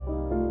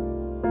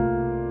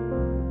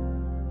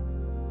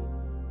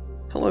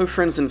Hello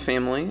friends and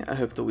family, I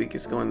hope the week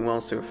is going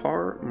well so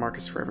far.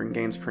 Marcus Reverend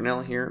Gaines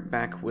Purnell here,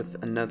 back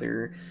with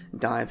another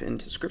dive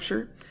into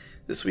Scripture.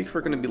 This week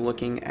we're going to be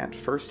looking at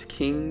 1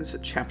 Kings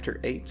chapter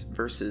 8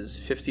 verses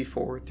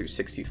 54 through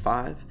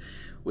 65,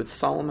 with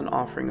Solomon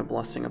offering a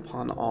blessing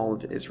upon all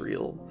of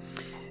Israel.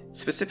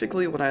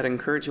 Specifically, what I'd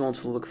encourage you all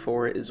to look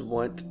for is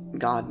what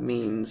God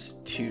means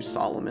to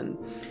Solomon.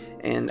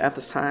 And at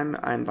this time,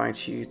 I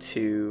invite you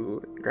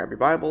to grab your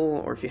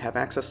Bible, or if you have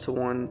access to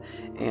one,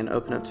 and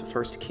open up to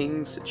 1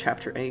 Kings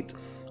chapter 8,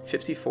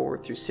 54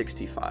 through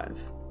 65.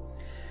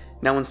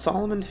 Now when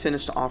Solomon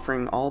finished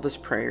offering all this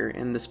prayer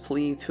and this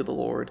plea to the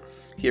Lord,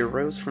 he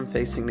arose from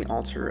facing the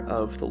altar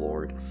of the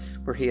Lord,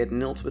 where he had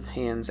knelt with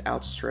hands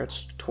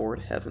outstretched toward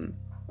heaven.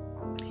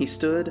 He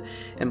stood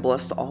and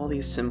blessed all the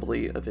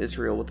assembly of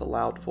Israel with a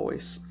loud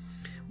voice.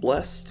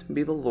 Blessed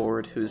be the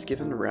Lord who has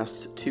given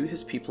rest to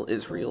his people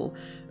Israel,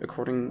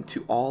 according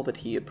to all that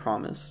he had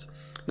promised.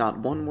 Not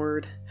one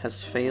word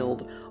has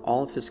failed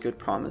all of his good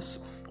promise,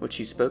 which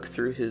he spoke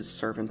through his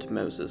servant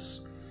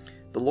Moses.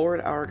 The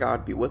Lord our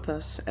God be with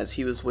us as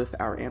he was with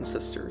our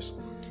ancestors.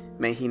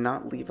 May he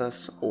not leave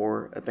us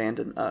or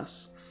abandon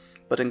us,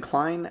 but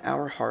incline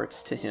our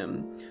hearts to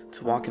him,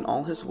 to walk in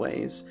all his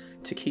ways,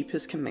 to keep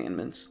his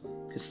commandments,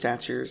 his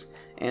statutes,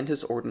 and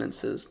his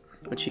ordinances,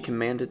 which he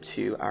commanded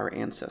to our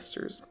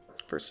ancestors.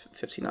 Verse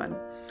 59.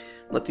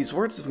 Let these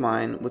words of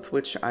mine, with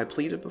which I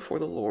pleaded before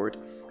the Lord,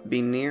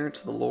 be near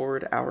to the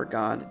Lord our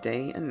God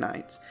day and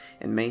night,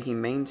 and may he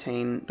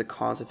maintain the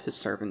cause of his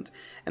servant,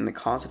 and the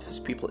cause of his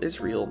people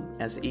Israel,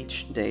 as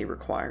each day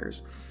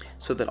requires,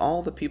 so that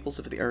all the peoples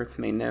of the earth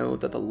may know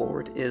that the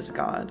Lord is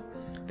God.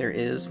 There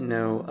is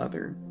no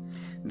other.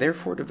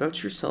 Therefore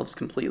devote yourselves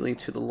completely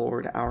to the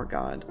Lord our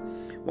God,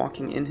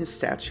 walking in his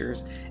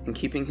statutes and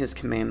keeping his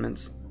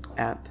commandments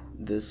at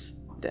this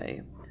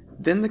day.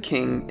 Then the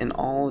king and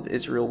all of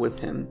Israel with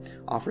him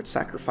offered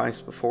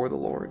sacrifice before the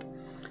Lord.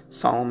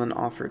 Solomon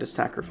offered as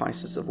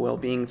sacrifices of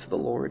well-being to the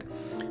Lord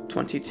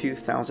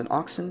 22,000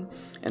 oxen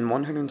and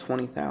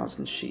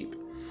 120,000 sheep.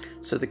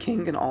 So the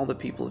king and all the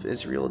people of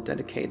Israel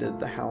dedicated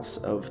the house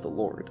of the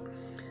Lord.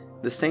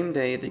 The same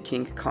day the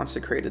king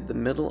consecrated the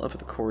middle of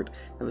the court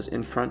that was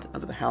in front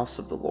of the house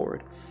of the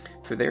Lord,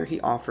 for there he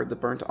offered the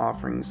burnt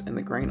offerings and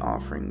the grain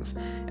offerings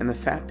and the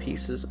fat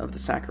pieces of the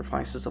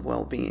sacrifices of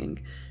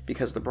well-being,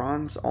 because the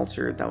bronze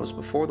altar that was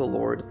before the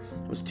Lord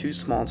was too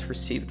small to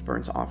receive the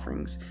burnt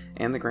offerings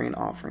and the grain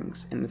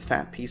offerings and the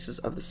fat pieces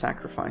of the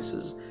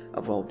sacrifices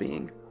of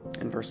well-being.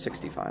 In verse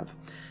 65.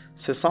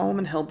 So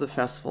Solomon held the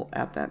festival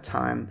at that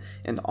time,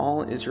 and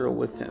all Israel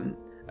with him,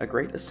 a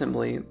great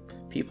assembly,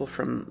 people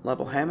from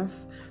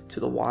Lebo-Hamath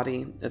to the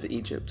Wadi of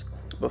Egypt,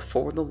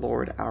 before the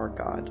Lord our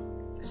God,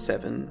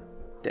 7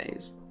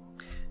 days.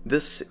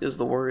 This is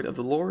the word of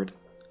the Lord.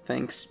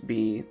 Thanks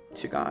be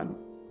to God.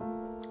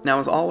 Now,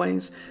 as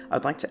always,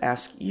 I'd like to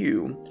ask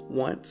you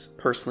what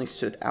personally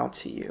stood out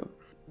to you.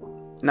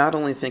 Not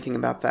only thinking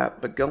about that,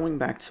 but going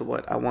back to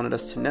what I wanted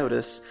us to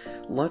notice,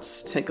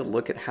 let's take a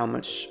look at how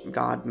much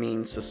God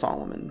means to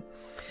Solomon.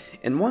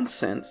 In one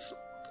sense,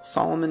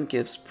 Solomon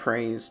gives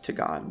praise to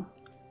God.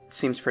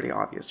 Seems pretty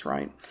obvious,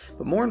 right?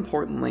 But more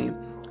importantly,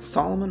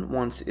 Solomon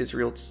wants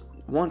Israel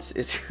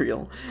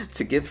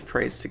to give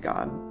praise to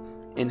God.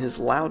 In his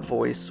loud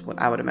voice, what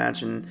I would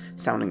imagine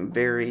sounding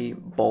very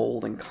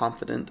bold and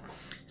confident,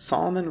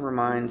 Solomon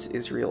reminds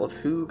Israel of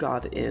who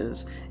God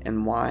is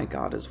and why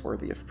God is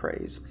worthy of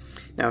praise.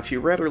 Now, if you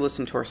read or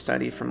listened to our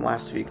study from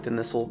last week, then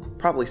this will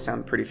probably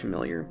sound pretty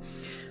familiar.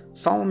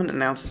 Solomon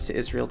announces to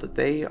Israel that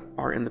they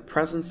are in the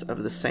presence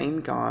of the same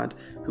God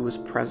who was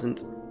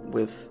present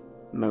with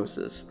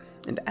Moses,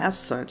 and as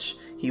such,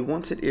 he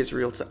wanted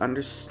Israel to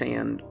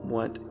understand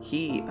what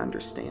he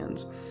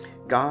understands.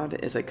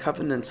 God is a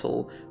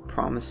covenantal,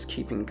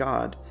 promise-keeping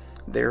God,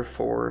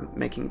 therefore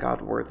making God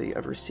worthy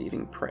of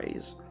receiving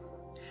praise.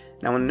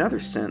 Now, in another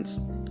sense,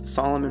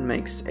 Solomon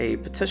makes a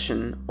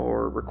petition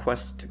or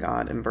request to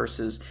God in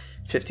verses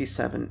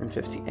 57 and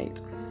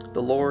 58.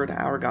 The Lord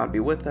our God be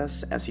with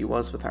us as he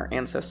was with our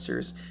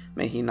ancestors.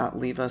 May he not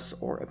leave us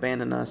or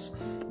abandon us,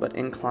 but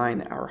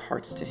incline our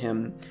hearts to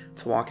him,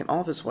 to walk in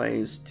all of his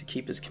ways, to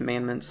keep his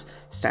commandments,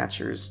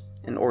 statutes,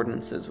 and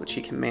ordinances which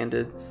he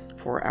commanded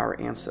for our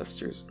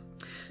ancestors.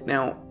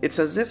 Now, it's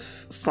as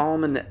if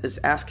Solomon is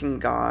asking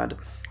God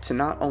to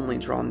not only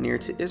draw near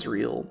to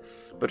Israel,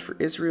 but for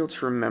Israel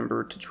to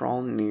remember to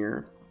draw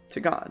near to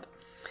God.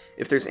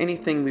 If there's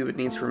anything we would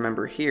need to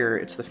remember here,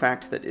 it's the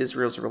fact that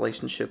Israel's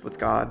relationship with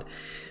God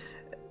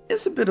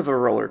is a bit of a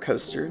roller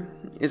coaster.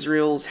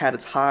 Israel's had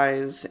its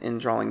highs in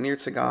drawing near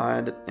to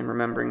God and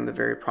remembering the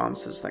very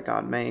promises that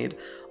God made,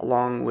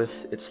 along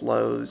with its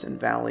lows and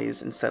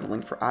valleys in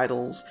settling for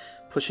idols,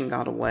 pushing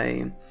God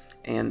away,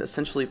 and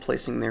essentially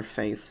placing their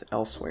faith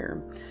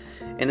elsewhere.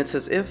 And it's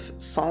as if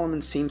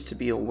Solomon seems to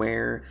be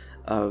aware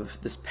of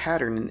this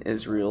pattern in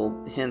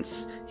Israel,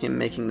 hence him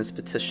making this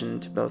petition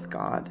to both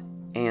God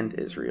and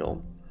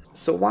Israel.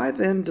 So why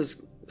then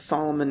does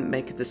Solomon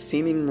make this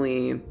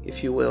seemingly,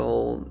 if you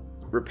will,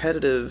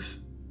 repetitive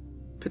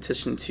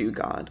petition to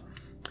God?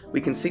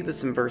 We can see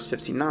this in verse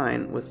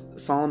 59 with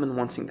Solomon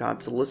wanting God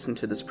to listen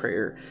to this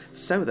prayer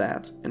so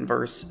that, in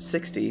verse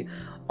 60,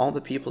 all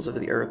the peoples of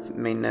the earth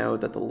may know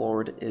that the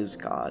Lord is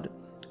God.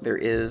 There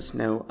is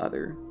no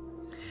other.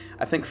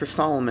 I think for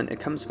Solomon, it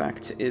comes back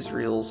to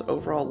Israel's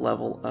overall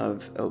level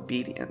of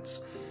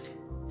obedience.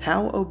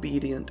 How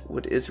obedient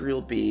would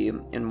Israel be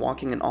in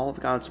walking in all of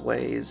God's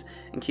ways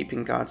and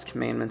keeping God's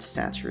commandments,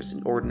 statutes,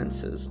 and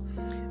ordinances?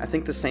 I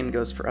think the same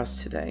goes for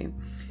us today.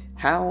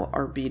 How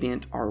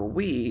obedient are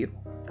we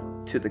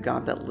to the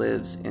God that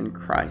lives in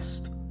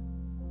Christ?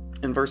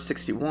 In verse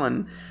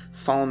 61,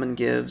 Solomon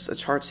gives a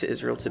charge to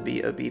Israel to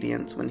be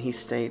obedient when he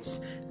states,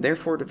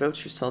 "Therefore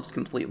devote yourselves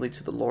completely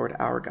to the Lord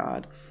our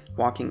God,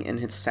 walking in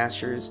his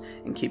statutes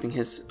and keeping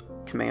his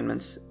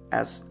commandments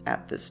as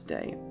at this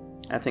day."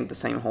 I think the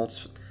same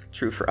holds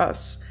true for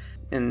us,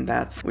 in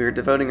that we are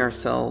devoting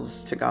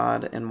ourselves to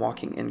God and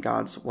walking in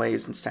God's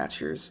ways and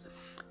statutes,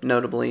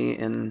 notably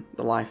in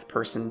the life,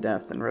 person,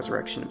 death, and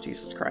resurrection of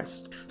Jesus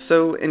Christ.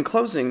 So, in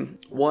closing,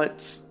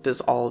 what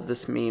does all of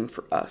this mean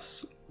for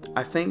us?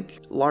 I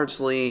think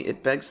largely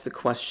it begs the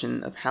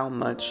question of how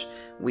much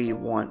we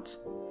want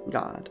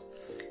God.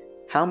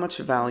 How much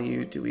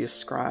value do we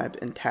ascribe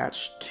and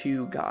attach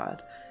to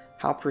God?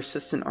 How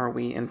persistent are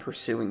we in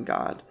pursuing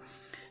God?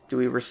 Do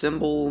we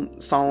resemble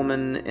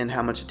Solomon in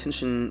how much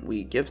attention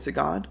we give to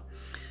God?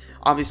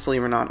 Obviously,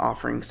 we're not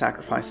offering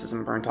sacrifices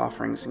and burnt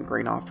offerings and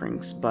grain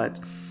offerings, but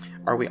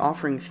are we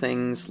offering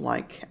things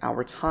like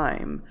our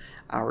time,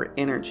 our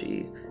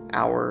energy,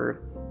 our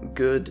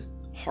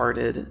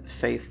good-hearted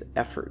faith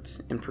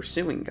efforts in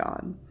pursuing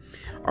God?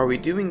 Are we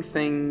doing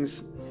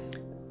things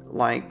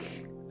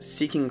like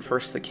seeking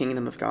first the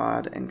kingdom of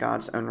God and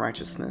God's own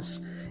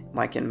righteousness,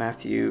 like in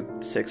Matthew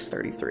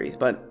 6:33?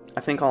 But I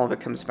think all of it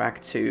comes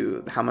back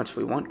to how much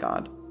we want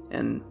God,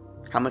 and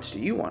how much do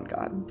you want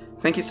God?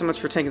 Thank you so much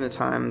for taking the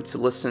time to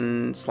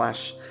listen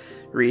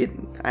 / read.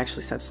 I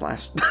actually said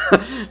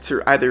 /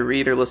 to either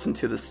read or listen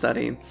to the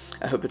study.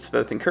 I hope it's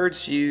both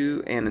encouraged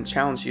you and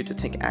challenged you to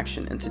take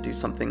action and to do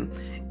something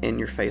in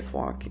your faith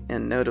walk,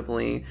 and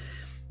notably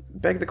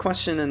beg the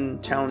question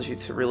and challenge you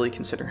to really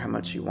consider how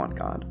much you want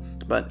God.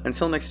 But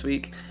until next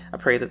week, I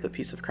pray that the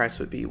peace of Christ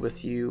would be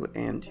with you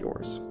and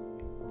yours.